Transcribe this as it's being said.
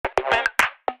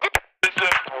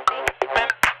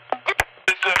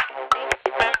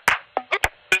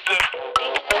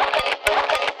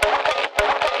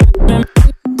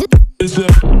Hey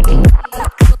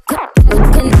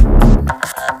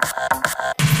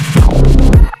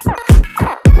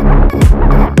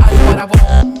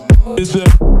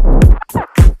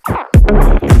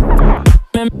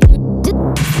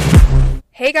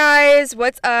guys,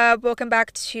 what's up? Welcome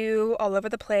back to All Over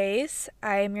the Place.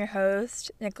 I am your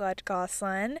host, Nicolette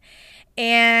Goslin,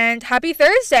 and happy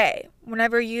Thursday.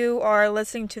 Whenever you are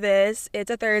listening to this, it's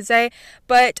a Thursday,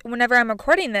 but whenever I'm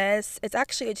recording this, it's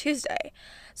actually a Tuesday.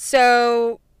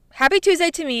 So, happy Tuesday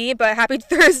to me, but happy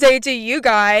Thursday to you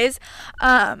guys.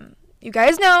 You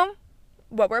guys know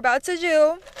what we're about to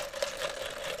do.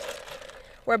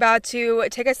 We're about to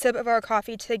take a sip of our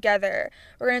coffee together.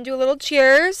 We're going to do a little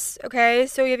cheers, okay?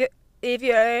 So if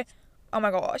you oh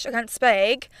my gosh, I can't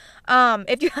speak.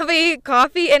 If you have a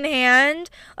coffee in hand,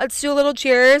 let's do a little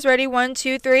cheers. Ready? 1,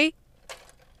 2, 3.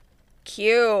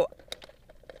 Cute.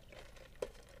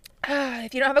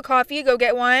 If you don't have a coffee, go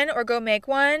get one or go make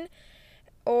one.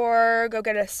 Or go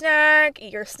get a snack,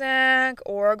 eat your snack,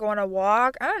 or go on a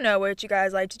walk. I don't know what you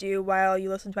guys like to do while you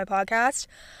listen to my podcast.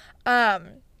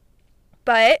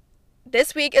 But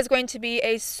this week is going to be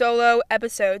a solo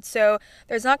episode, so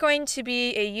there's not going to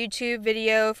be a YouTube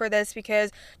video for this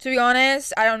because, to be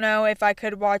honest, I don't know if I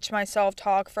could watch myself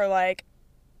talk for like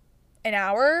an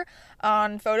hour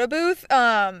on photo booth.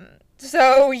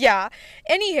 So yeah.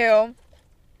 Anywho,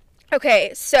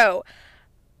 okay, so,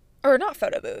 or not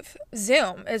photo booth,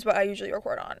 Zoom is what I usually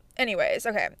record on. Anyways,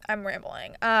 okay, I'm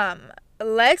rambling.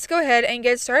 Let's go ahead and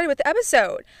get started with the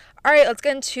episode. All right, let's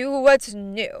get into what's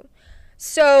new.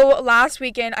 So, last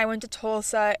weekend, I went to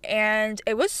Tulsa, and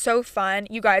it was so fun.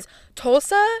 You guys,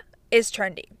 Tulsa is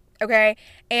trendy, okay?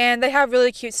 And they have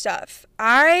really cute stuff.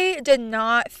 I did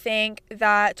not think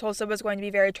that Tulsa was going to be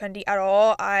very trendy at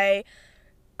all. I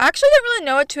actually didn't really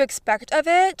know what to expect of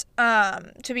it,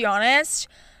 to be honest.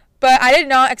 But I did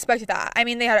not expect that. I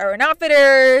mean, they had Urban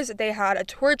Outfitters, they had a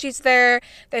Torchy's there,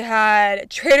 they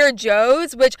had Trader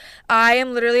Joe's, which I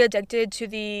am literally addicted to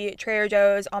the Trader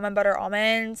Joe's almond butter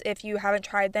almonds. If you haven't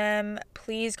tried them,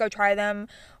 please go try them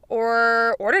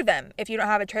or order them if you don't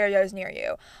have a Trader Joe's near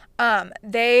you.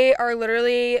 They are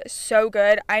literally so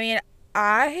good. I mean,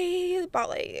 I bought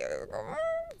like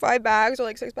 5 bags or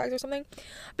like 6 bags or something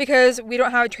because we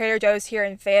don't have a Trader Joe's here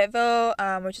in Fayetteville,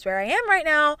 which is where I am right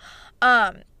now.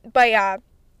 But yeah,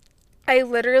 I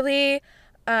literally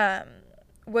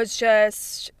was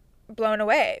just blown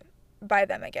away by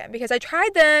them again because I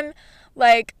tried them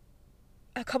like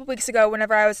a couple weeks ago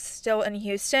whenever I was still in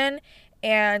Houston,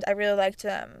 and I really liked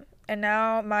them. And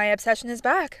now my obsession is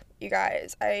back, you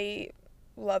guys. I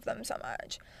love them so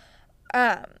much.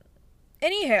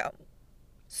 Anywho,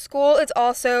 school is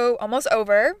also almost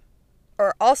over,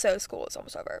 or also school is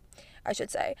almost over, I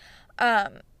should say.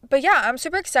 But yeah, I'm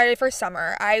super excited for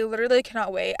summer. I literally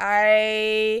cannot wait.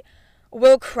 I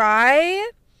will cry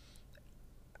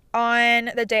on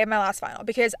the day of my last final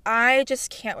because I just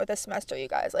can't with this semester, you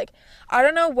guys. Like, I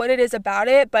don't know what it is about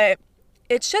it, but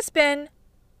it's just been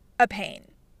a pain,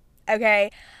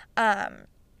 okay?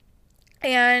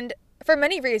 And for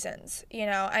many reasons, you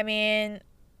know. I mean,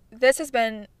 this has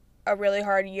been a really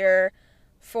hard year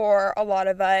for a lot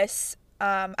of us.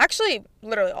 Actually,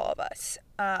 literally all of us.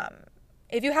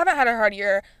 If you haven't had a hard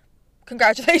year,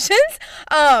 congratulations.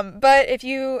 But if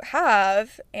you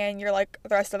have, and you're like the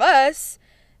rest of us,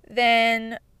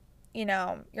 then, you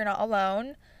know, you're not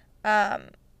alone.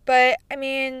 But, I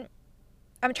mean,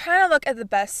 I'm trying to look at the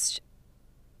best,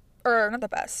 or not the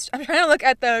best. I'm trying to look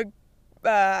at the,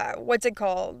 what's it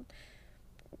called?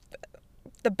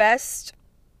 The best.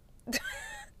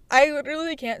 I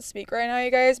literally can't speak right now, you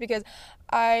guys, because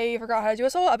I forgot how to do a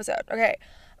solo episode. Okay.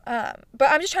 But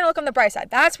I'm just trying to look on the bright side.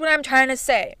 That's what I'm trying to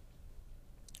say.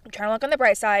 I'm trying to look on the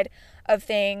bright side of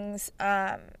things.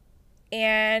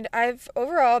 And I've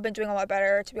overall been doing a lot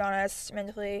better, to be honest,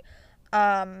 mentally.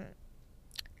 And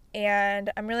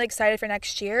I'm really excited for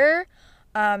next year,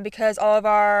 because all of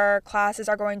our classes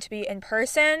are going to be in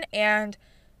person, and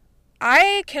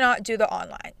I cannot do the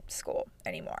online school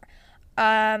anymore.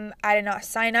 I did not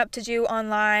sign up to do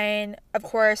online. Of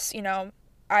course, you know,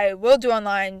 I will do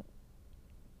online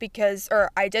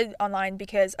I did online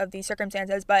because of these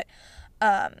circumstances, but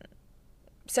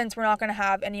since we're not going to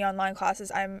have any online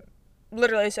classes, I'm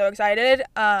literally so excited,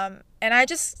 and I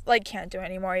just, like, can't do it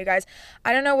anymore, you guys.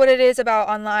 I don't know what it is about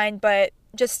online, but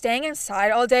just staying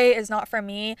inside all day is not for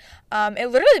me.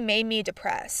 It literally made me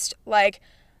depressed. Like,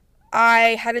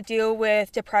 I had to deal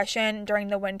with depression during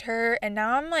the winter, and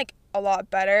now I'm, like, a lot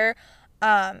better,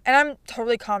 and I'm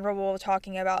totally comfortable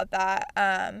talking about that,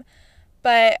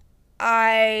 but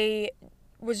I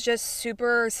was just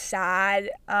super sad,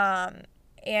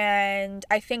 And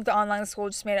I think the online school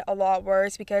just made it a lot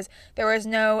worse because there was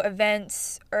no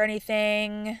events or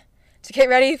anything to get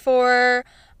ready for.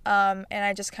 And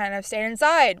I just kind of stayed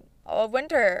inside all of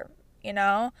winter, you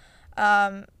know?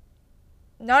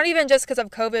 Not even just because of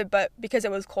COVID, but because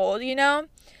it was cold, you know?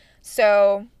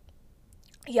 So,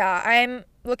 yeah, I'm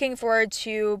looking forward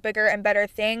to bigger and better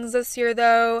things this year,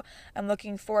 though. I'm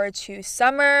looking forward to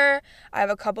summer. I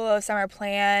have a couple of summer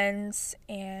plans,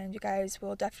 and you guys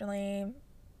will definitely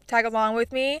tag along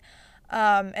with me.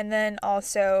 And then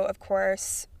also, of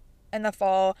course, in the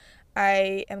fall,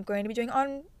 I am going to be doing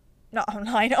not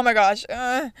online, oh my gosh,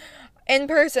 in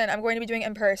person. I'm going to be doing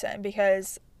in person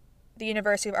because the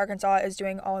University of Arkansas is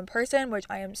doing all in person, which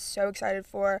I am so excited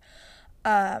for.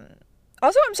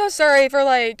 Also, I'm so sorry for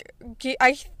I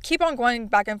keep on going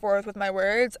back and forth with my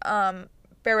words.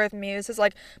 Bear with me. This is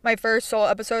like my first solo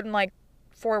episode in like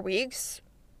 4 weeks.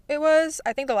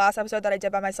 I think the last episode that I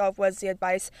did by myself was the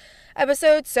advice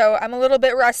episode, so I'm a little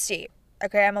bit rusty.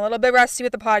 Okay, I'm a little bit rusty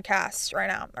with the podcast right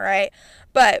now, all right?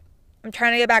 But I'm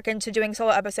trying to get back into doing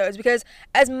solo episodes because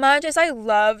as much as I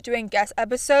love doing guest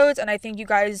episodes, and I think you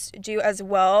guys do as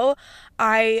well,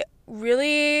 I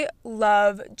really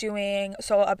love doing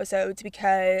solo episodes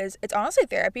because it's honestly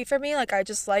therapy for me. Like, I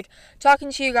just like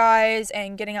talking to you guys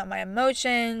and getting out my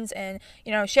emotions and,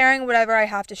 you know, sharing whatever I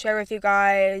have to share with you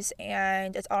guys,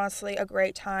 and it's honestly a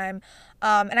great time.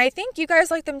 And I think you guys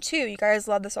like them too. You guys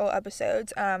love the solo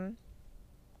episodes.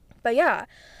 But yeah.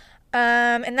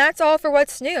 And that's all for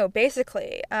what's new,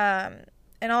 basically. And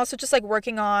also just like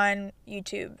working on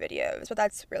YouTube videos, but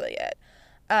that's really it.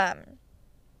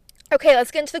 Okay,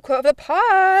 let's get into the quote of the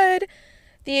pod.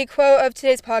 The quote of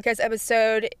today's podcast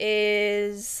episode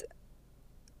is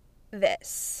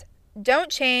this: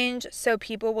 "Don't change so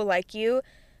people will like you.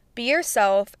 Be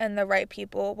yourself and the right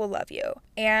people will love you."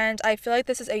 And I feel like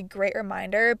this is a great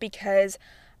reminder because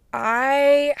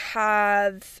I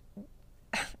have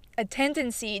a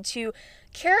tendency to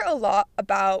care a lot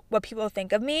about what people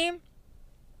think of me,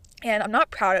 and I'm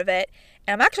not proud of it,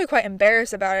 and I'm actually quite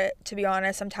embarrassed about it, to be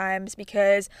honest, sometimes,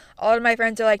 because all of my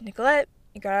friends are like, "Nicolette,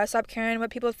 you gotta stop caring what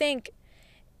people think,"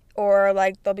 or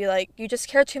like they'll be like, "You just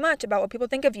care too much about what people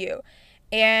think of you,"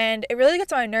 and it really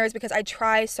gets on my nerves because I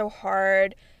try so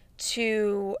hard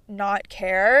to not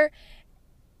care,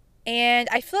 and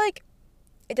I feel like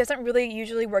it doesn't really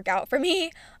usually work out for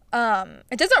me.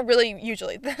 It doesn't really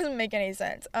usually, that doesn't make any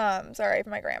sense. Sorry for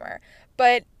my grammar,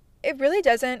 but it really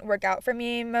doesn't work out for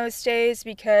me most days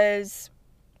because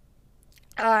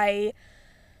I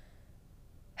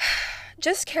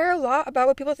just care a lot about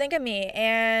what people think of me,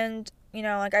 and, you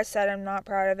know, like I said, I'm not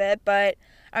proud of it, but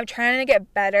I'm trying to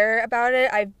get better about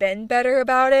it. I've been better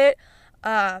about it,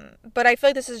 but I feel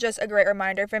like this is just a great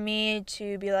reminder for me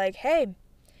to be like, hey,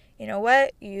 you know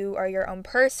what? You are your own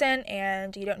person,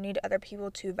 and you don't need other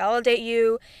people to validate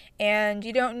you, and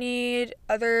you don't need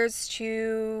others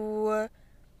to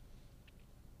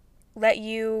let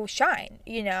you shine,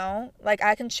 you know? Like,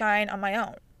 I can shine on my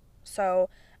own, so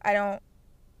I don't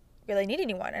really need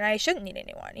anyone, and I shouldn't need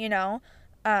anyone, you know?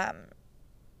 I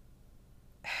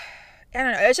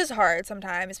don't know, it's just hard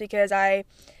sometimes because I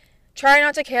try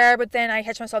not to care, but then I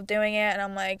catch myself doing it, and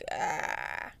I'm like,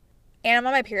 ah. And I'm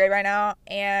on my period right now,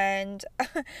 and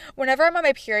whenever I'm on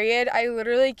my period, I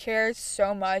literally care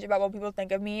so much about what people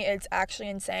think of me. It's actually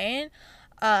insane.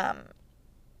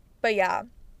 But yeah,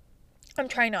 I'm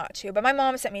trying not to. But my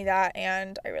mom sent me that,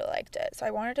 and I really liked it, so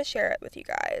I wanted to share it with you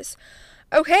guys.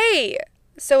 Okay,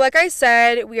 so like I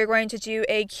said, we are going to do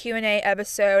a Q&A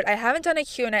episode. I haven't done a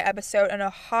Q&A episode in a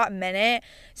hot minute,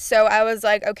 so I was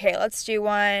like, okay, let's do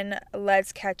one.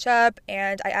 Let's catch up.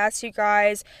 And I asked you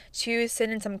guys to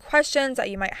send in some questions that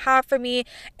you might have for me,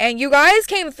 and you guys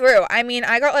came through. I mean,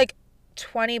 I got like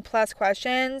 20 plus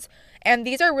questions, and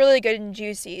these are really good and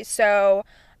juicy, so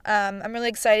I'm really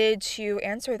excited to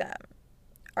answer them.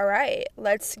 All right,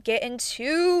 let's get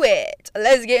into it.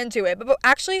 But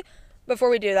actually, before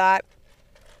we do that,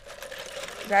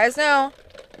 you guys know,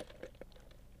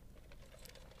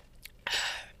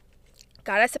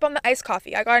 gotta sip on the iced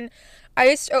coffee. I got an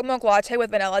iced oat milk latte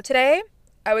with vanilla today.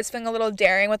 I was feeling a little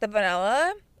daring with the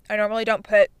vanilla. I normally don't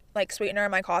put like sweetener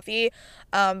in my coffee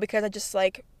because I just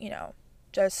like, you know,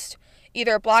 just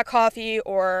either black coffee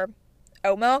or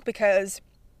oat milk because,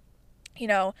 you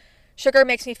know, sugar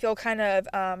makes me feel kind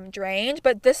of drained,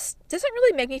 but this doesn't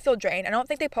really make me feel drained. I don't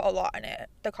think they put a lot in it,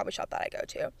 the coffee shop that I go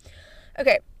to.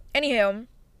 Okay, anywho,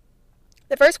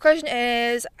 the first question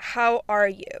is, how are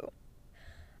you?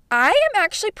 I am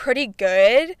actually pretty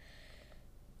good,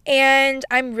 and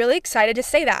I'm really excited to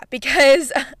say that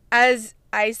because as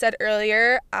I said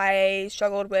earlier, I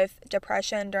struggled with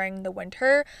depression during the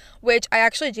winter, which I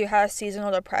actually do have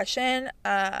seasonal depression,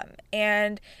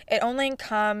 and it only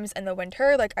comes in the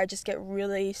winter. Like, I just get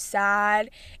really sad,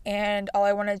 and all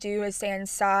I want to do is stay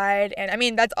inside, and I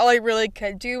mean, that's all I really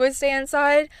could do was stay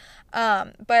inside.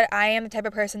 But I am the type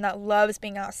of person that loves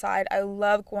being outside. I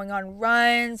love going on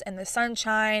runs in the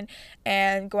sunshine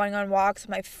and going on walks with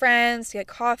my friends to get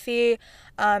coffee.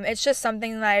 It's just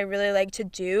something that I really like to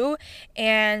do.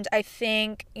 And I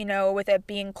think, with it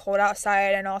being cold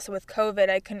outside and also with COVID,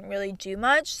 I couldn't really do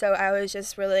much. So I was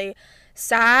just really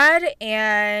sad.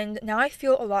 And now I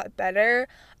feel a lot better.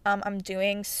 I'm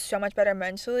doing so much better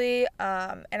mentally,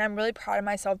 and I'm really proud of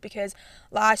myself because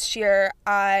last year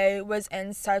I was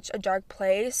in such a dark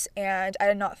place and I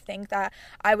did not think that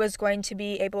I was going to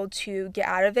be able to get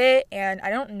out of it, and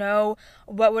I don't know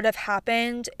what would have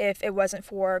happened if it wasn't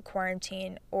for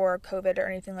quarantine or COVID or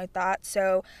anything like that.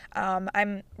 So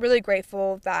I'm really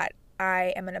grateful that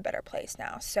I am in a better place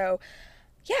now. So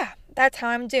yeah, that's how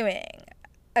I'm doing.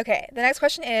 Okay, the next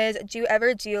question is, do you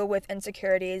ever deal with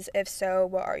insecurities? If so,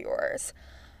 what are yours?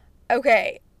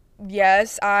 Okay,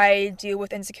 yes, I deal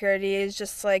with insecurities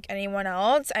just like anyone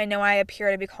else. I know I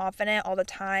appear to be confident all the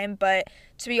time, but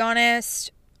to be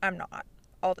honest, I'm not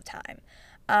all the time.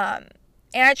 Um,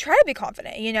 and I try to be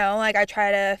confident, like I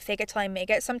try to fake it till I make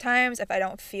it sometimes if I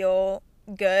don't feel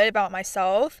good about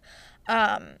myself.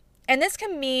 And this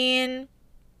can mean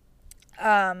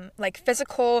like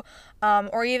physical,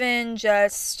 or even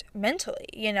just mentally,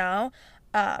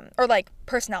 or like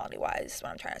personality wise, is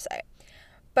what I'm trying to say.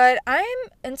 But I'm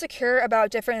insecure about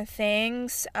different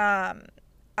things.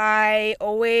 I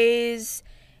always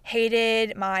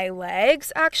hated my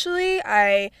legs, actually.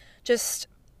 I just,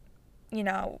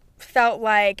 felt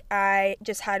like I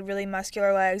just had really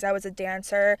muscular legs. I was a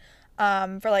dancer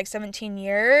for like 17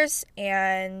 years,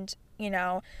 and,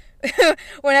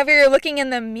 whenever you're looking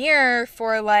in the mirror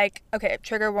for like, okay,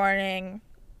 trigger warning,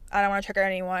 I don't want to trigger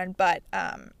anyone, but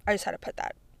I just had to put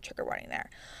that trigger warning there.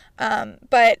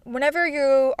 But whenever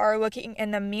you are looking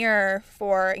in the mirror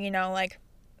for, like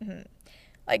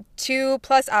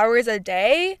 2+ hours a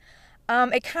day,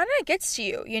 it kind of gets to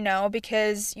you,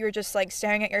 because you're just like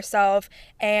staring at yourself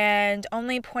and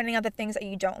only pointing out the things that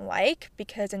you don't like,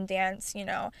 because in dance,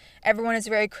 everyone is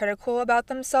very critical about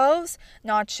themselves,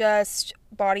 not just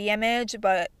body image,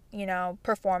 but,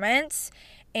 performance,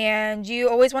 and you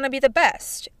always want to be the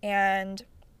best. And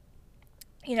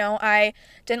I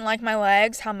didn't like my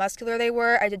legs, how muscular they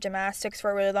were. I did gymnastics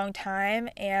for a really long time,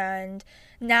 and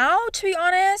now, to be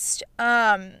honest,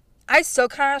 I still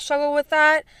kind of struggle with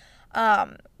that.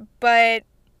 But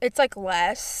it's like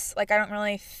less, like I don't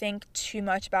really think too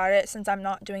much about it since I'm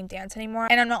not doing dance anymore,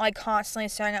 and I'm not like constantly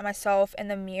staring at myself in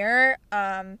the mirror.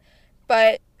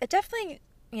 But it definitely,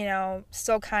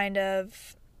 still kind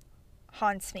of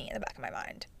haunts me in the back of my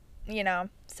mind,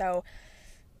 so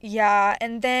yeah.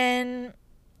 And then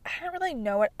I don't really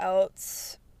know what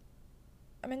else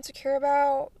I'm insecure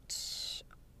about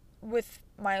with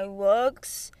my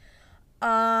looks.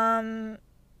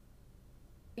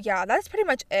 Yeah, that's pretty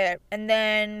much it. And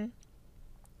then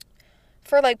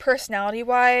for like personality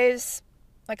wise,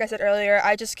 like I said earlier,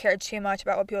 I just care too much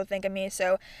about what people think of me.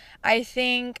 So I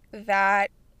think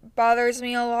that bothers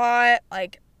me a lot.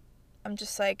 Like, I'm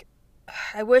just like,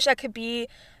 I wish I could be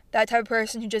that type of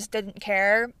person who just didn't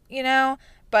care,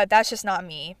 but that's just not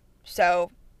me.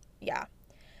 So yeah.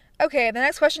 Okay, the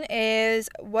next question is,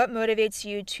 what motivates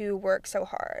you to work so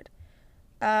hard?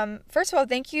 First of all,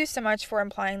 thank you so much for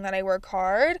implying that I work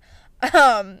hard.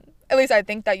 At least I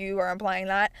think that you are implying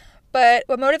that. But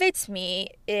what motivates me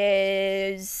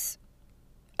is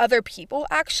other people,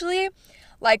 actually.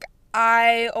 Like,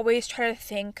 I always try to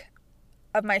think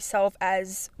of myself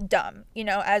as dumb,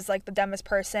 as like the dumbest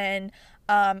person,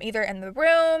 either in the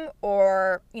room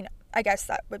or, I guess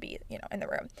that would be, in the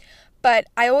room. But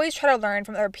I always try to learn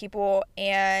from other people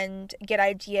and get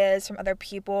ideas from other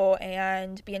people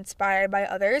and be inspired by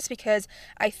others, because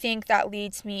I think that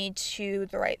leads me to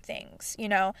the right things,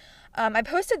 I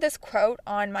posted this quote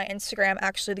on my Instagram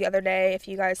actually the other day, if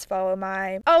you guys follow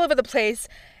my all over the place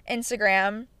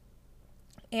Instagram,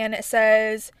 and it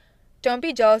says, don't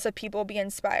be jealous of people, be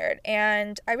inspired.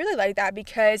 And I really like that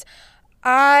because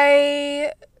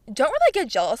I don't really get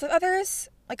jealous of others.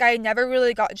 Like, I never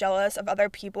really got jealous of other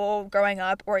people growing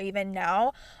up or even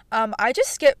now. I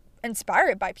just get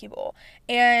inspired by people.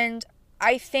 And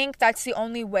I think that's the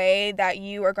only way that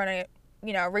you are going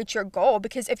to, reach your goal.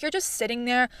 Because if you're just sitting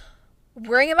there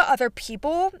worrying about other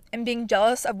people and being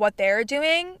jealous of what they're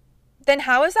doing, then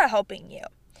how is that helping you?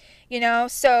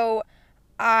 So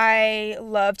I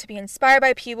love to be inspired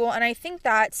by people. And I think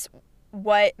that's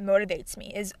what motivates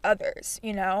me is others,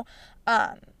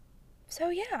 So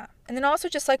yeah. And then also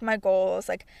just like my goals,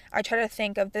 like I try to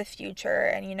think of the future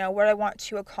and what I want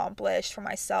to accomplish for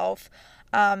myself.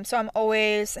 So I'm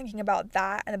always thinking about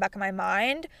that in the back of my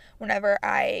mind whenever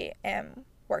I am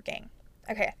working.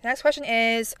 Okay, the next question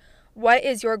is, what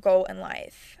is your goal in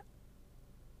life?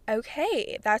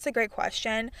 Okay, that's a great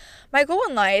question. My goal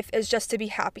in life is just to be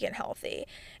happy and healthy.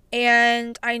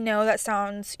 And I know that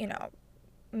sounds,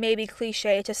 maybe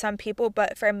cliche to some people,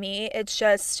 but for me, it's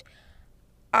just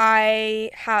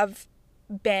I have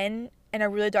been in a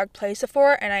really dark place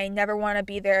before and I never want to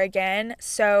be there again.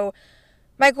 So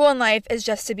my goal in life is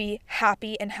just to be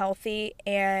happy and healthy.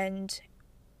 And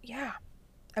yeah.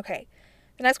 Okay.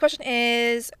 The next question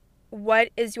is, what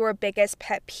is your biggest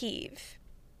pet peeve?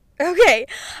 Okay.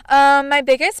 My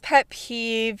biggest pet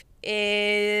peeve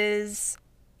is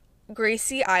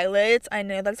greasy eyelids. I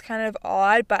know that's kind of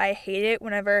odd, but I hate it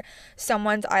whenever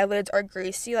someone's eyelids are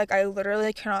greasy. Like, I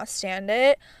literally cannot stand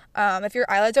it. If your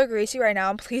eyelids are greasy right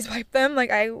now, please wipe them.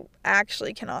 Like, I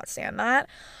actually cannot stand that.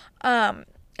 And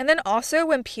then also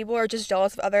when people are just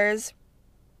jealous of others,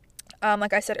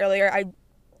 like I said earlier, I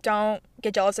don't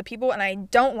get jealous of people and I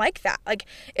don't like that. Like,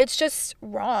 it's just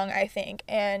wrong, I think.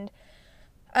 And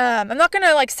I'm not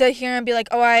gonna like sit here and be like,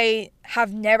 oh, I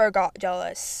have never got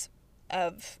jealous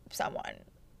of someone.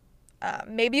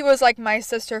 Maybe it was like my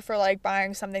sister for like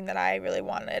buying something that I really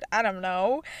wanted. I don't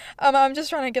know. I'm just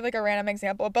trying to give like a random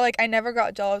example, but like I never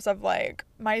got jealous of like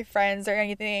my friends or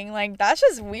anything. Like, that's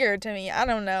just weird to me. I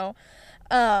don't know.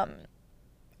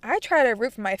 I try to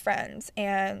root for my friends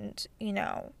and,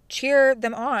 cheer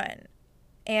them on.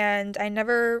 And I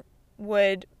never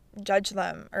would judge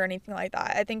them or anything like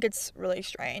that. I think it's really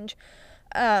strange.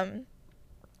 But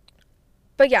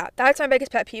yeah, that's my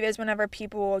biggest pet peeve, is whenever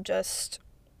people just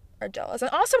are jealous.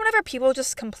 And also whenever people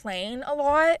just complain a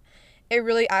lot, it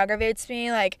really aggravates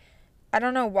me. Like, I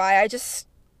don't know why. I just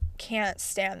can't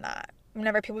stand that.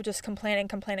 Whenever people just complain and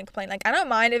complain and complain. Like, I don't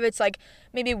mind if it's like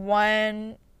maybe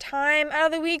one time out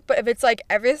of the week, but if it's like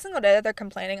every single day that they're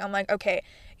complaining, I'm like, okay,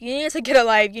 you need to get a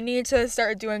life. You need to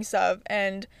start doing stuff.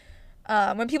 And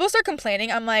when people start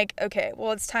complaining, I'm like, okay,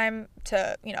 well, it's time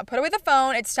to, put away the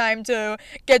phone. It's time to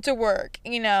get to work,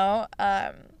 But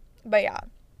yeah.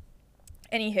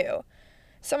 Anywho,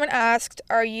 someone asked,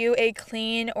 are you a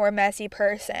clean or messy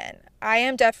person? I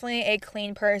am definitely a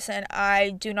clean person.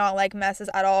 I do not like messes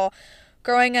at all.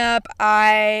 Growing up,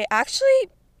 I actually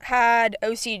had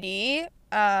OCD,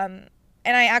 and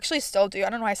I actually still do. I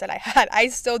don't know why I said I had. I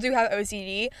still do have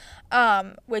OCD,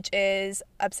 which is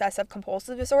obsessive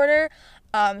compulsive disorder.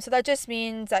 So that just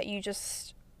means that you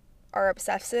just are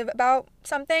obsessive about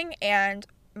something, and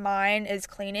mine is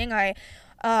cleaning. I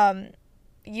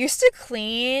used to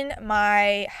clean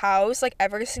my house like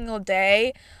every single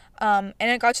day, and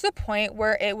it got to the point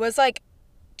where it was like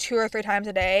 2 or 3 times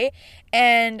a day.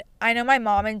 And I know my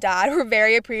mom and dad were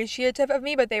very appreciative of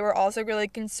me, but they were also really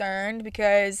concerned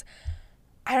because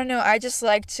I don't know, I just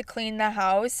like to clean the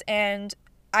house, and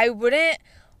I wouldn't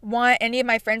want any of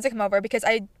my friends to come over because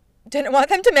I didn't want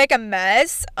them to make a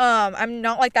mess. I'm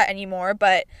not like that anymore,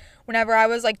 but whenever I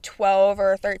was like 12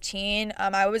 or 13,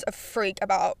 I was a freak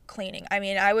about cleaning. I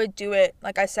mean, I would do it,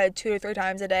 like I said, 2 or 3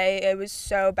 times a day. It was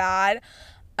so bad.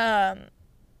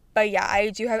 But yeah,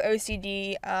 I do have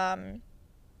OCD.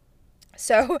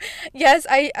 So yes,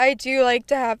 I do like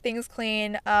to have things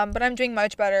clean. But I'm doing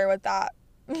much better with that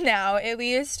now, at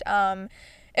least.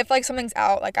 If like something's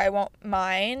out, like I won't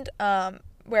mind.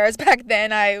 Whereas back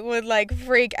then I would like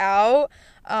freak out,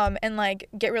 and like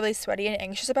get really sweaty and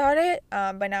anxious about it.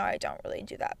 But now I don't really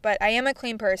do that. But I am a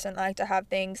clean person. I like to have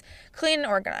things clean and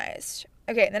organized.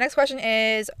 Okay, the next question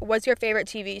is, what's your favorite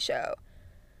TV show?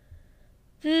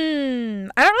 I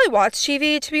don't really watch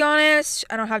TV, to be honest.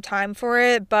 I don't have time for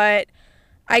it, but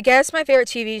I guess my favorite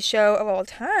TV show of all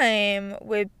time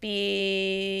would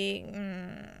be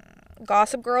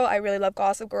Gossip Girl. I really love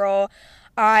Gossip Girl.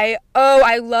 I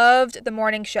loved The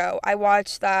Morning Show. I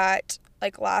watched that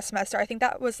like last semester. I think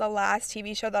that was the last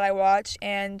TV show that I watched,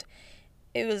 and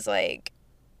it was like,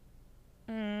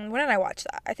 when did I watch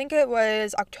that? I think it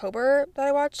was October that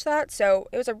I watched that, so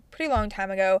it was a pretty long time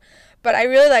ago, but I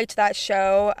really liked that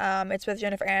show. It's with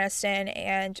Jennifer Aniston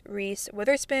and Reese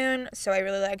Witherspoon, so I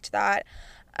really liked that.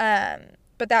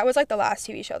 But that was like the last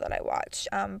TV show that I watched,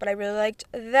 but I really liked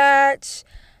that,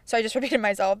 so I just repeated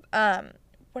myself.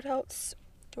 What else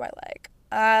do I like?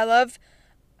 I love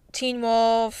Teen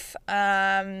Wolf. What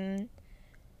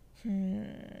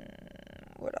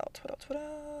else?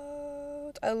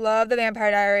 I love The Vampire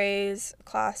Diaries.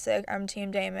 Classic. I'm Team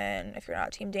Damon. If you're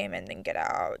not Team Damon, then get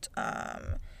out.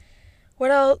 What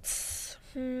else?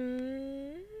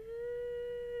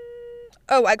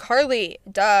 Oh, iCarly.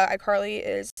 Duh. iCarly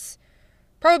is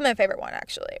probably my favorite one,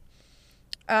 actually.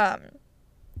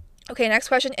 Okay, next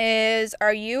question is,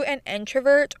 are you an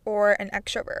introvert or an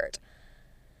extrovert?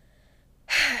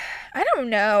 I don't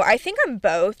know. I think I'm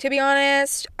both, to be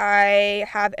honest. I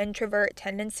have introvert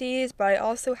tendencies, but I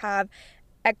also have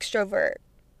extrovert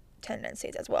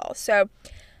tendencies as well. So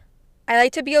I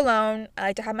like to be alone. I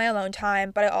like to have my alone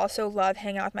time, but I also love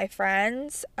hanging out with my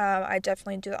friends. I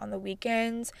definitely do that on the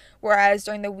weekends. Whereas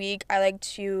during the week, I like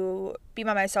to be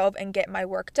by myself and get my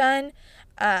work done.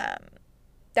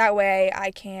 That way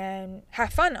I can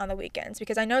have fun on the weekends,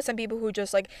 because I know some people who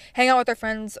just like hang out with their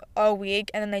friends all week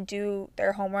and then they do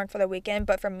their homework for the weekend.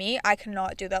 But for me, I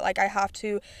cannot do that. Like, I have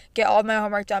to get all of my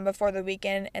homework done before the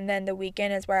weekend, and then the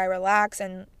weekend is where I relax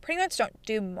and pretty much don't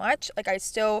do much. Like, I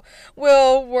still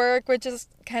will work, which is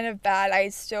kind of bad. I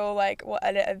still like will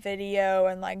edit a video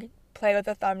and like play with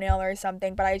a thumbnail or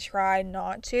something, but I try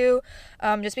not to,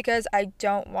 just because I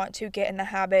don't want to get in the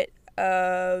habit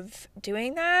of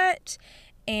doing that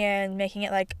and making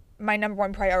it like my number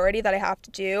one priority that I have to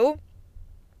do,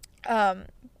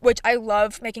 which I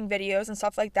love making videos and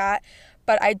stuff like that,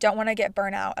 but I don't want to get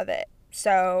burnt out of it.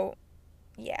 So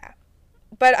yeah,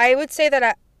 but I would say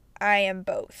that I am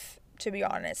both, to be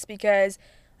honest, because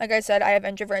like I said, I have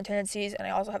introvert tendencies and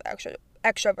I also have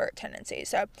extrovert tendencies.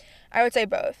 So I would say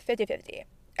both, 50-50.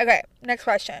 Okay, next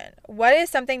question. What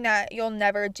is something that you'll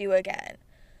never do again?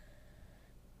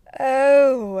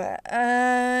 Oh,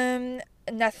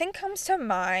 nothing comes to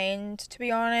mind, to be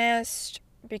honest,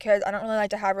 because I don't really like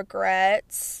to have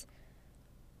regrets.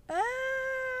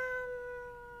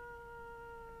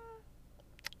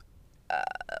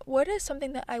 What is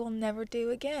something that I will never do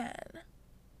again?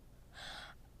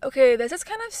 Okay, this is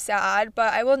kind of sad,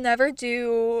 but I will never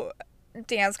do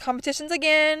dance competitions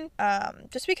again,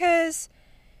 just because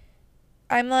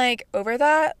I'm like over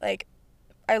that. Like,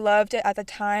 I loved it at the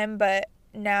time, but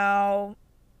now,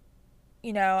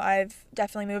 I've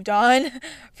definitely moved on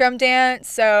from dance,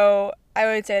 so I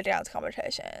would say dance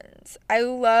competitions. I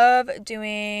love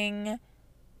doing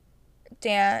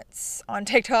dance on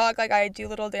TikTok. Like, I do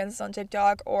little dances on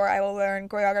TikTok, or I will learn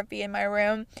choreography in my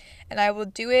room and I will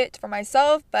do it for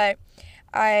myself, but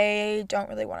I don't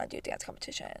really want to do dance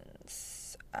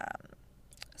competitions.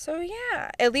 So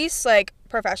yeah, at least like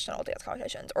professional dance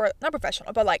competitions, or not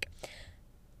professional, but like,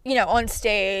 on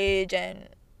stage and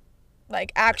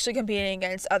like actually competing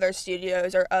against other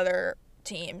studios or other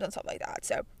teams and stuff like that.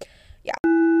 So yeah.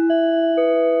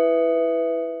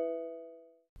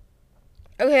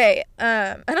 Okay,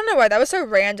 I don't know why that was so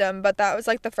random, but that was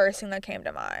like the first thing that came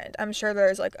to mind. I'm sure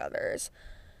there's like others.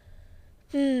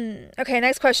 Okay,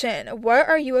 next question. What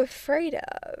are you afraid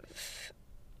of?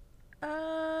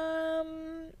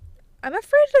 I'm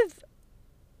afraid of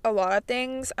a lot of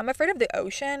things. I'm afraid of the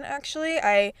ocean, actually.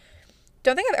 I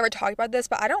don't think I've ever talked about this,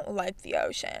 but I don't like the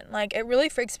ocean. Like, it really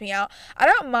freaks me out. I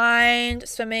don't mind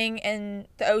swimming in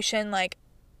the ocean, like,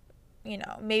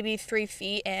 maybe 3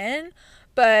 feet in,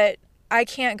 but I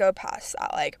can't go past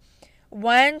that. Like,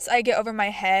 once I get over my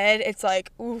head, it's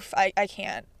like, oof, I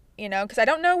can't, because I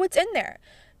don't know what's in there,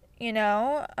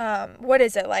 what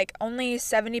is it, like, only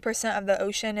 70% of the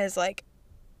ocean is, like,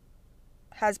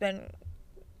 has been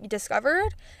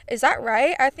discovered. Is that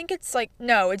right? I think it's like,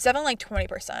 no, it's definitely like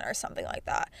 20% or something like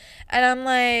that. And I'm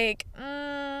like,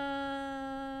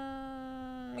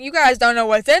 you guys don't know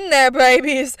what's in there,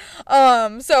 babies.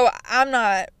 So I'm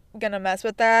not gonna mess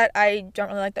with that. I don't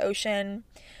really like the ocean,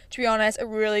 to be honest. It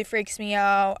really freaks me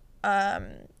out.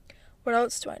 What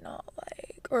else do I not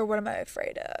like, or what am I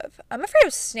afraid of? I'm afraid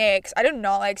of snakes. I do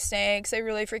not like snakes. They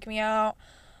really freak me out.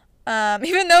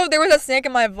 Even though there was a snake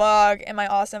in my vlog, in my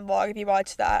awesome vlog, if you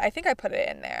watched that, I think I put it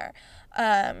in there.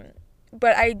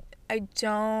 But I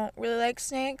don't really like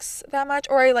snakes that much,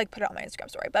 or I like put it on my Instagram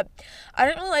story, but I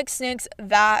don't really like snakes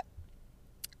that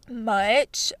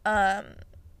much.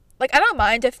 Like, I don't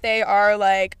mind if they are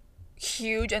like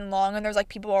huge and long and there's like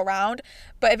people around,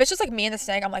 but if it's just like me and the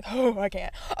snake, I'm like, oh, I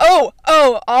can't.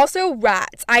 Also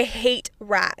rats. I hate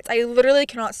rats. I literally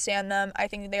cannot stand them. I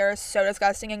think they are so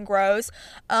disgusting and gross,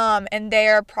 and they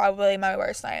are probably my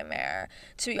worst nightmare,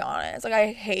 to be honest. Like,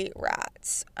 I hate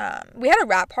rats. We had a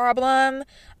rat problem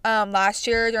last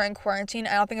year during quarantine.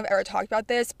 I don't think I've ever talked about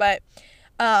this, but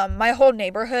my whole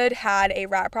neighborhood had a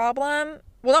rat problem.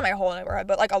 Well, not my whole neighborhood,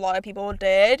 but like a lot of people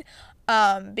did.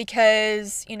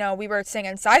 Because, we were staying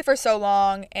inside for so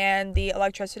long and the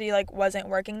electricity like wasn't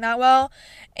working that well.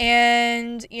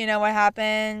 And what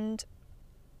happened?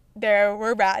 There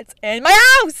were rats in my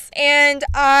house and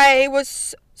I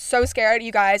was so scared,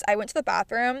 you guys. I went to the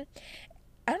bathroom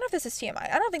I don't know if this is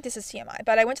TMI. I don't think this is TMI,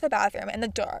 but I went to the bathroom in the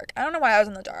dark. I don't know why I was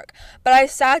in the dark, but I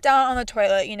sat down on the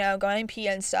toilet, you know, going to pee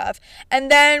and stuff.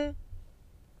 And then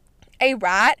a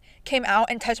rat came out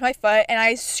and touched my foot, and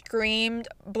I screamed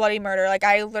bloody murder. Like,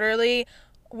 I literally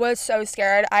was so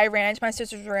scared. I ran into my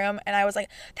sister's room and I was like,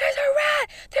 there's a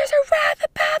rat in the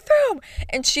bathroom.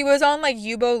 And she was on like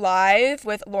Yubo Live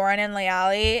with Lauren and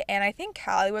Leali, and I think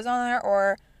Callie was on there,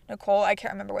 or Nicole. I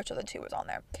can't remember which of the two was on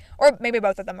there, or maybe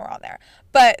both of them were on there,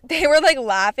 but they were like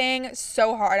laughing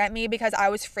so hard at me because I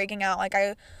was freaking out. Like,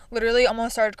 I literally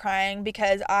almost started crying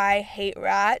because I hate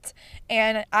rats.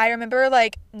 And I remember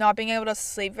like not being able to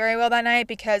sleep very well that night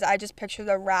because I just pictured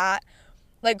the rat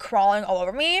like crawling all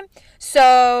over me.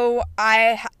 So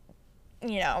I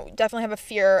definitely have a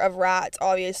fear of rats,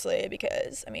 obviously,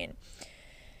 because I mean,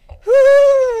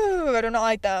 I do not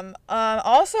like them.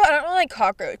 Also, I don't really like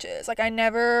cockroaches. Like, I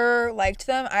never liked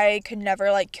them. I could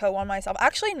never like kill one myself.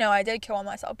 Actually, no, I did kill one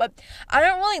myself, but I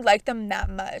don't really like them that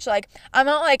much. Like, I'm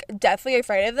not like deathly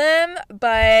afraid of them,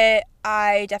 but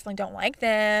I definitely don't like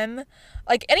them.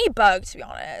 Like any bug, to be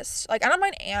honest. Like, I don't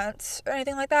mind ants or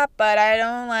anything like that, but I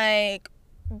don't like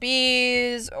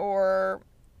bees or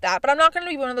that. But I'm not gonna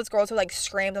be one of those girls who like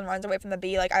screams and runs away from the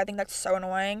bee. Like, I think that's so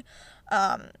annoying.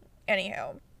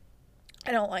 Anywho,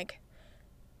 I don't like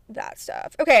that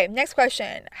stuff. Okay, next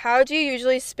question. How do you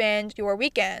usually spend your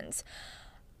weekends?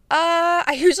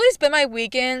 I usually spend my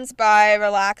weekends by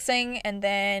relaxing and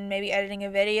then maybe editing a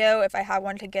video if I have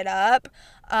one to get up,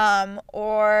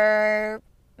 or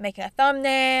making a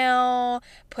thumbnail,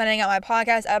 planning out my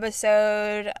podcast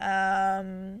episode,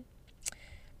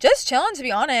 just chilling, to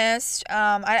be honest.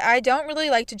 I don't really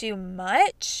like to do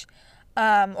much.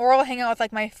 Or I'll hang out with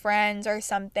like my friends or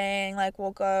something. Like,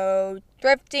 we'll go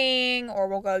thrifting, or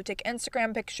we'll go take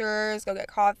Instagram pictures, go get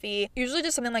coffee. Usually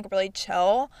just something like really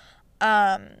chill.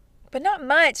 But not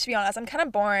much, to be honest. I'm kind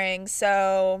of boring.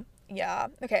 So yeah.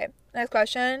 Okay, next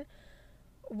question.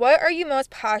 What are you most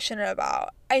passionate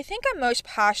about? I think I'm most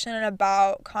passionate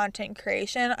about content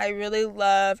creation. I really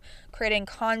love creating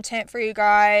content for you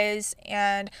guys,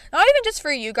 and not even just for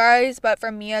you guys, but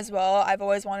for me as well. I've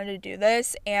always wanted to do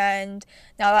this, and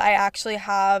now that I actually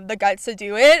have the guts to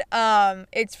do it,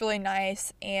 it's really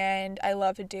nice, and I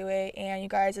love to do it. And you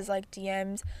guys' like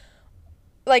DMs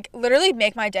like literally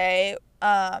make my day.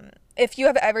 If you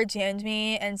have ever DM'd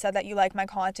me and said that you like my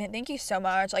content, thank you so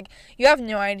much. Like, you have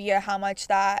no idea how much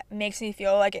that makes me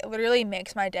feel. Like, it literally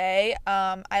makes my day.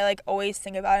 I like always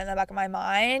think about it in the back of my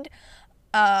mind.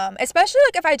 Especially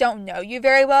like if I don't know you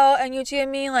very well and you DM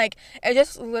me, like, it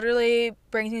just literally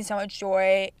brings me so much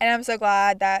joy. And I'm so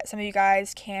glad that some of you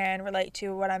guys can relate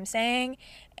to what I'm saying.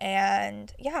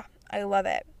 And yeah, I love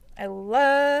it. I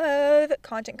love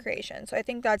content creation. So I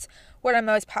think that's what I'm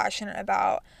most passionate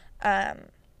about.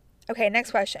 Okay,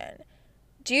 next question.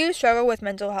 Do you struggle with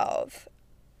mental health?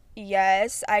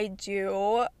 Yes, I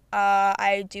do.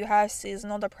 I do have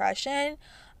seasonal depression.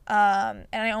 And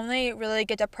I only really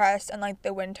get depressed in like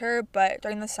the winter, but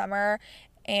during the summer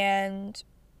and,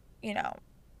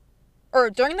 or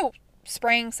during the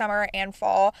spring, summer, and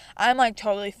fall, I'm like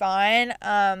totally fine.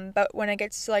 But when it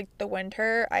gets to like the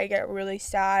winter, I get really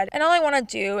sad. And all I want to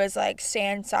do is like stay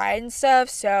inside and stuff.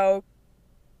 So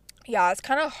yeah, it's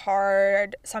kind of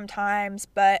hard sometimes,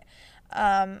 but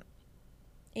I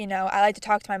like to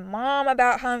talk to my mom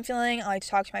about how I'm feeling. I like to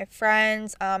talk to my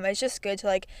friends. It's just good to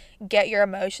like get your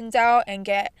emotions out and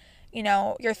get,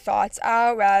 your thoughts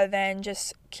out rather than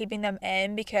just keeping them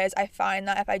in, because I find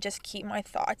that if I just keep my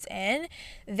thoughts in,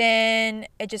 then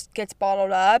it just gets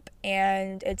bottled up,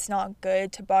 and it's not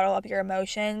good to bottle up your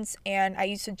emotions. And I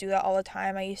used to do that all the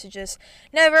time. I used to just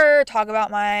never talk about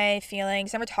my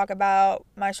feelings, never talk about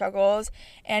my struggles.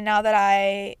 And now that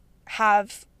I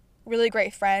have really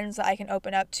great friends that I can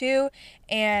open up to,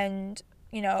 and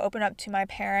open up to my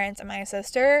parents and my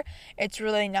sister, it's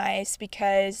really nice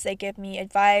because they give me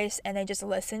advice and they just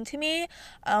listen to me.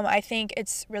 I think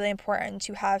it's really important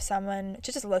to have someone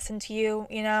to just listen to you,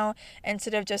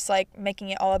 instead of just like making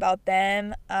it all about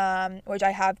them, which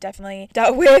I have definitely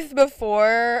dealt with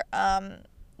before.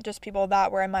 Just people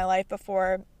that were in my life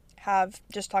before have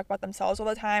just talked about themselves all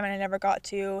the time, and I never got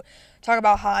to talk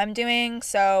about how I'm doing.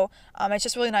 So it's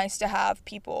just really nice to have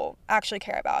people actually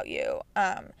care about you.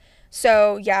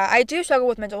 So yeah, I do struggle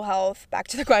with mental health. Back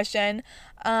to the question.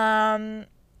 I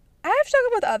have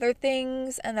struggled with other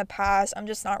things in the past. I'm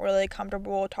just not really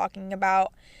comfortable talking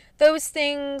about those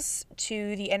things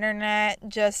to the internet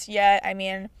just yet. I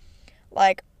mean,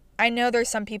 like, I know there's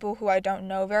some people who I don't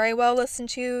know very well listen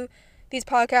to these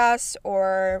podcasts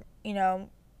or,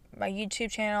 my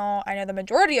YouTube channel. I know the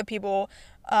majority of people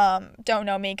don't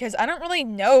know me, because I don't really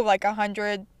know like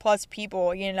 100+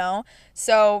 people, you know?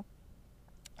 So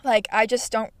like I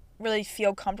just don't really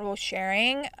feel comfortable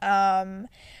sharing,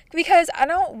 because I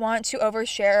don't want to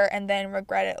overshare and then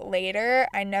regret it later.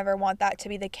 I never want that to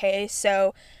be the case.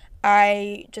 So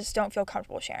I just don't feel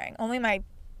comfortable sharing. Only my,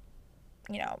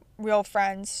 real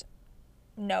friends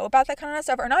know about that kind of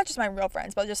stuff, or not just my real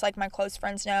friends, but just like my close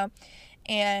friends know,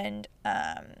 and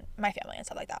my family and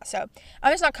stuff like that. So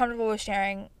I'm just not comfortable with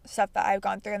sharing stuff that I've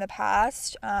gone through in the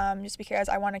past, just because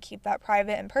I want to keep that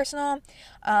private and personal.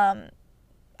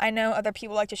 I know other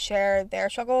people like to share their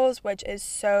struggles, which is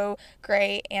so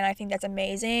great, and I think that's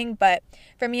amazing. But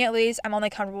for me, at least, I'm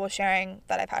only comfortable with sharing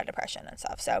that I've had depression and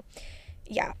stuff. So,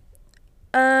 yeah.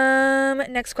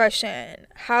 Next question.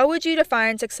 How would you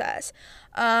define success?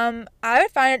 I would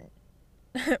find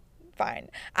fine.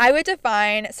 I would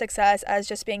define success as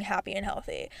just being happy and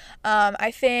healthy. I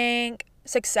think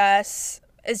success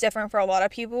is different for a lot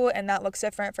of people, and that looks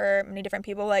different for many different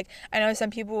people. Like, I know some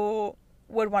people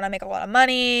would want to make a lot of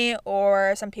money,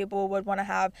 or some people would want to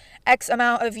have X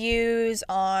amount of views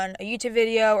on a YouTube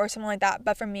video or something like that.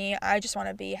 But for me, I just want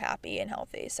to be happy and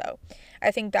healthy. So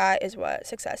I think that is what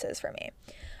success is for me.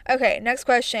 Okay, next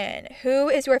question. Who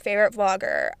is your favorite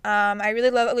vlogger? I really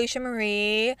love Alicia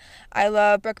Marie. I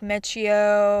love Brooke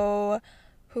Miccio.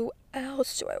 Who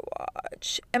else do I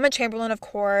watch? Emma Chamberlain, of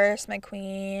course, my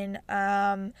queen.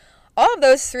 All of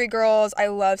those three girls I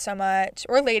love so much.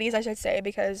 Or ladies, I should say,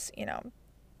 because,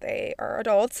 they are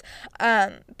adults.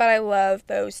 But I love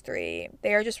those three.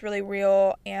 They are just really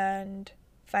real and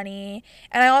funny.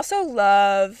 And I also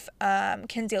love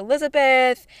Kinsey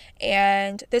Elizabeth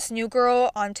and this new girl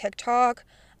on TikTok.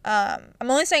 I'm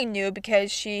only saying new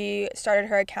because she started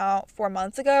her account 4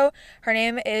 months ago. Her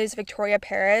name is Victoria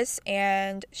Paris,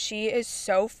 and she is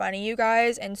so funny, you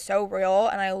guys, and so real,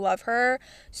 and I love her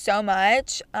so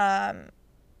much.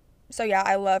 So yeah,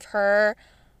 I love her.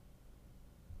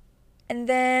 And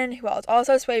then who else?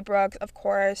 Also Sway Brooks, of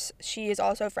course. She is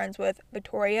also friends with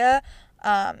Victoria.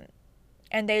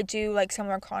 And they do like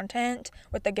similar content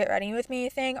with the Get Ready With Me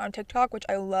thing on TikTok, which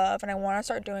I love, and I want to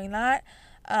start doing that.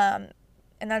 And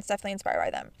that's definitely inspired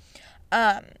by them.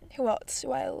 Who else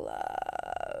do I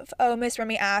love? Oh, Miss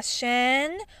Remy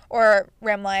Ashton, or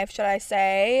Rim Life, should I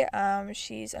say.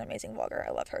 She's an amazing vlogger.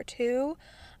 I love her too.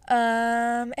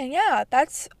 And yeah,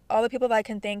 that's all the people that I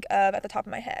can think of at the top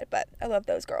of my head, but I love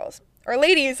those girls. Or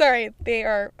ladies, sorry, they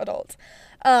are adults.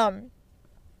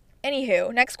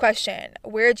 Anywho, next question.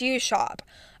 Where do you shop?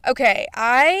 Okay,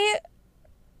 I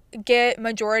get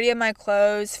majority of my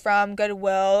clothes from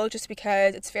Goodwill just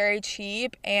because it's very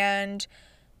cheap and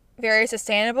very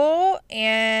sustainable,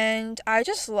 and I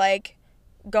just like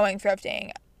going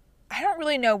thrifting. I don't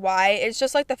really know why. It's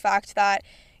just like the fact that,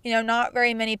 not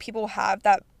very many people have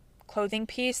that clothing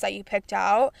piece that you picked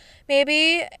out,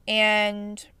 maybe,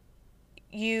 and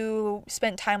you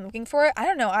spent time looking for it. I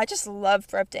don't know. I just love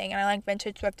thrifting, and I like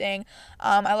vintage thrifting.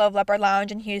 I love Leopard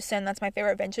Lounge in Houston. That's my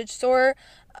favorite vintage store.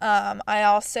 I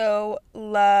also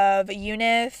love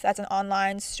Unif. That's an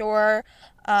online store.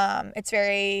 It's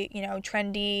very,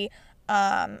 trendy.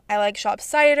 I like Shop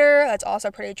Cider. That's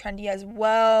also pretty trendy as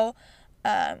well.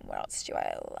 What else do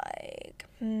I like?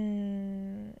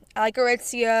 I like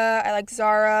Aritzia. I like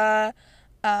Zara.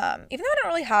 Even though I don't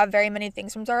really have very many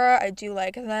things from Zara, I do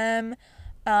like them.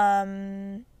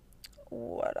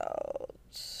 What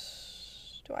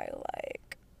else do I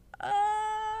like?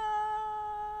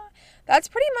 That's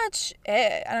pretty much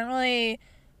it. I don't really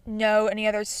know any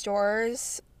other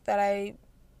stores that I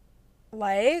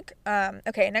like.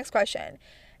 Okay, next question.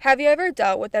 Have you ever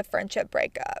dealt with a friendship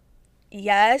breakup?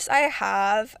 Yes, I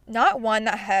have. Not one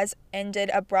that has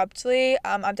ended abruptly.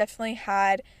 I've definitely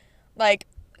had like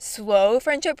slow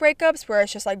friendship breakups where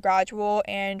it's just like gradual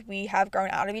and we have grown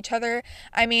out of each other.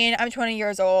 I mean, I'm 20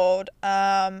 years old.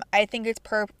 I think it's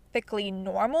perfectly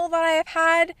normal that I have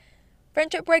had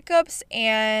friendship breakups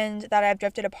and that I've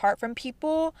drifted apart from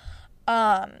people.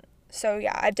 So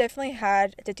yeah, I've definitely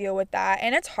had to deal with that,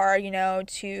 and it's hard,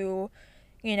 to,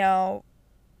 you know,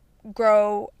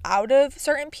 grow out of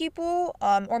certain people,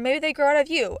 or maybe they grow out of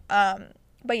you.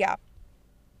 But yeah.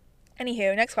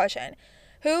 Anywho, next question.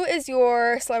 Who is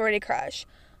your celebrity crush?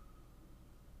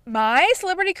 My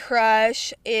celebrity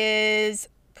crush is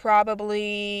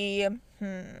probably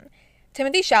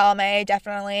Timothy Chalamet,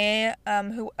 definitely.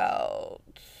 Who else?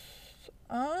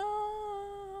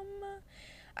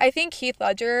 I think Heath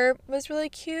Ledger was really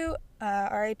cute.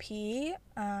 R.I.P.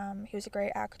 He was a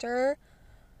great actor.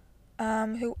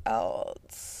 Who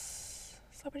else?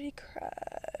 Celebrity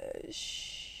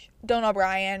crush. Dylan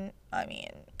O'Brien. I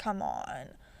mean, come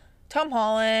on. Tom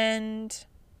Holland.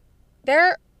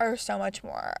 There are so much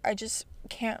more. I just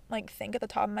can't like think at the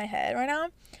top of my head right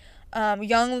now.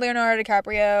 Young Leonardo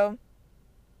DiCaprio,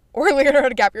 or Leonardo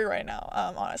DiCaprio right now,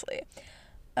 honestly.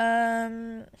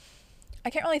 I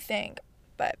can't really think,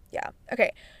 but yeah.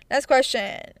 Okay, next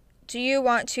question. Do you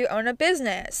want to own a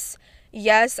business?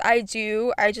 Yes, I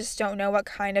do. I just don't know what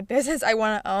kind of business I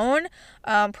want to own.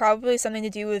 Probably something to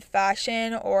do with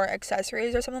fashion or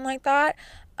accessories or something like that.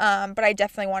 But I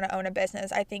definitely want to own a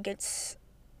business. I think it's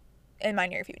in my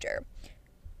near future.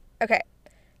 Okay.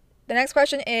 The next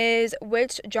question is,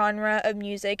 which genre of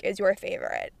music is your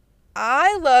favorite?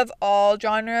 I love all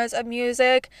genres of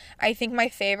music. I think my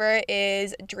favorite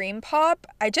is dream pop.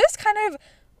 I just kind of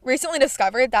recently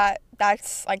discovered that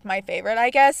that's like my favorite,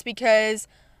 I guess, because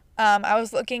I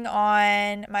was looking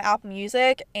on my Apple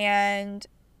Music and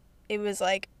it was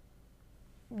like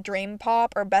dream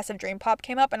pop or best of dream pop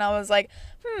came up, and I was like,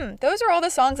 those are all the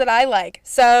songs that I like.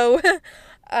 So,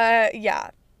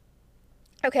 yeah.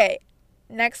 Okay,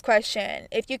 next question.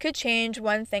 If you could change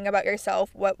one thing about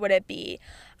yourself, what would it be?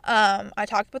 I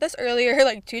talked about this earlier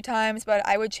like 2 times, but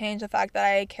I would change the fact that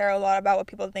I care a lot about what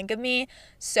people think of me.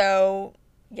 So,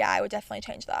 yeah, I would definitely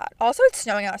change that. Also, it's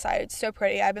snowing outside. It's so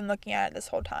pretty. I've been looking at it this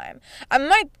whole time. I'm in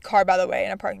my car, by the way,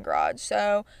 in a parking garage.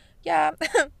 So, yeah.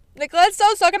 Nicolette's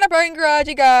still stuck in a parking garage,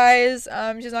 you guys.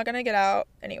 She's not gonna get out.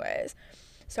 Anyways.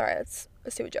 Sorry, that's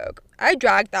a stupid joke. I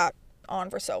dragged that on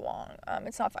for so long.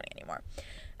 It's not funny anymore.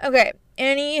 Okay,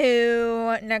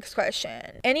 anywho, next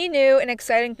question. Any new and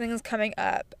exciting things coming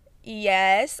up?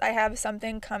 Yes, I have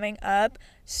something coming up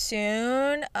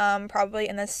soon, probably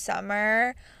in the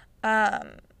summer. I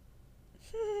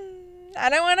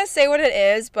don't want to say what it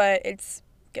is, but it's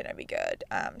gonna be good.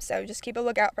 So just keep a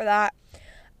lookout for that.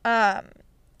 The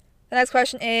next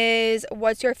question is,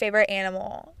 what's your favorite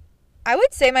animal? I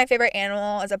would say my favorite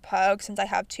animal is a pug, since I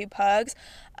have 2 pugs.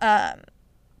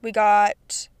 We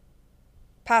got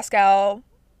Pascal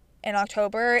in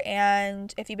October,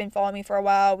 and if you've been following me for a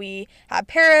while, we had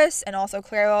Paris and also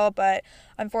Clarabelle, but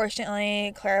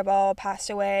unfortunately Clarabelle passed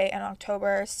away in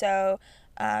October, so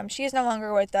she is no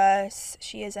longer with us.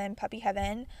 She is in puppy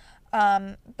heaven,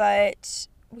 but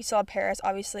we still have Paris,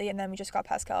 obviously, and then we just got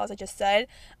Pascal, as I just said,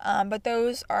 but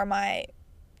those are my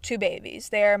 2 babies.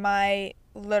 They're my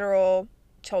literal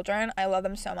children. I love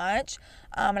them so much,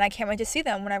 and I can't wait to see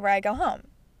them whenever I go home.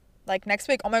 Like next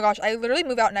week. Oh my gosh, I literally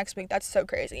move out next week. That's so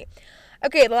crazy.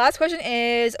 Okay, the last question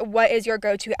is, what is your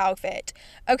go-to outfit?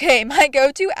 Okay, my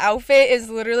go-to outfit is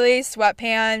literally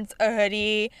sweatpants, a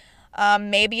hoodie,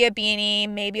 maybe a beanie,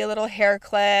 maybe a little hair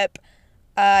clip,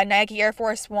 Nike Air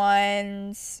Force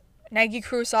Ones, Nike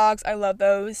Crew socks. I love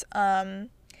those.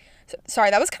 Sorry,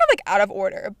 that was kind of like out of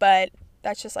order, but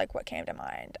that's just like what came to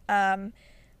mind.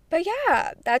 But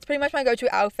yeah, that's pretty much my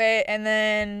go-to outfit, and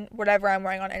then whatever I'm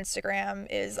wearing on Instagram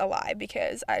is a lie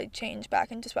because I change back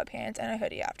into sweatpants and a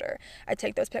hoodie after I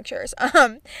take those pictures.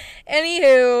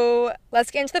 Anywho,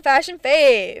 let's get into the fashion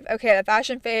fave. Okay, the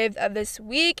fashion fave of this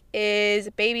week is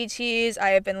baby tees.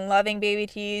 I have been loving baby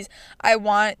tees. I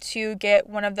want to get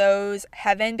one of those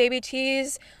Heaven baby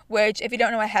tees, which, if you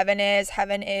don't know what Heaven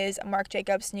is Marc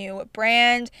Jacobs' new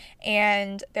brand,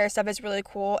 and their stuff is really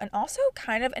cool and also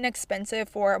kind of inexpensive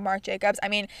for Marc Jacobs. I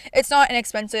mean, it's not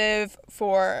inexpensive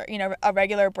for, a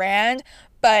regular brand,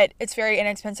 but it's very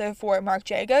inexpensive for Marc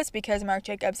Jacobs because Marc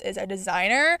Jacobs is a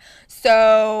designer,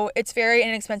 so it's very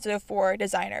inexpensive for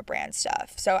designer brand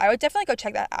stuff. So I would definitely go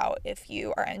check that out if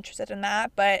you are interested in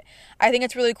that, but I think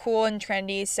it's really cool and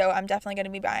trendy, so I'm definitely going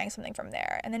to be buying something from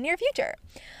there in the near future.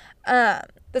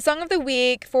 The song of the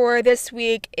week for this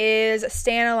week is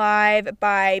Stayin' Alive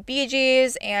by Bee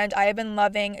Gees, and I have been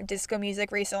loving disco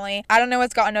music recently. I don't know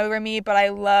what's gotten over me, but I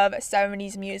love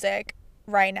 70s music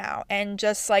right now, and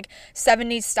just like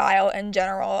 70s style in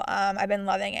general. I've been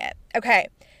loving it. Okay,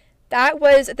 that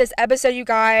was this episode, you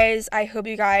guys. I hope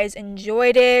you guys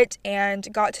enjoyed it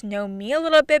and got to know me a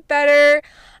little bit better,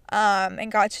 and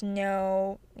got to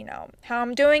know, how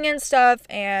I'm doing and stuff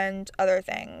and other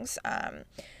things.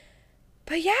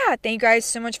 But yeah, thank you guys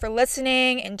so much for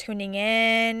listening and tuning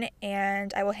in,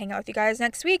 and I will hang out with you guys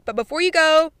next week. But before you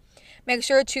go, make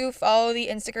sure to follow the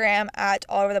Instagram at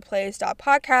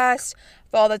allovertheplace.podcast,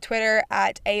 follow the Twitter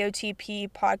at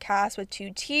AOTP podcast with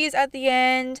 2 T's at the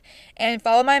end, and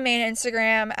follow my main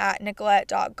Instagram at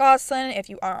nicolette.gosselin if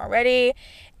you aren't already.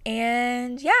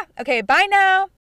 And yeah, okay, bye now.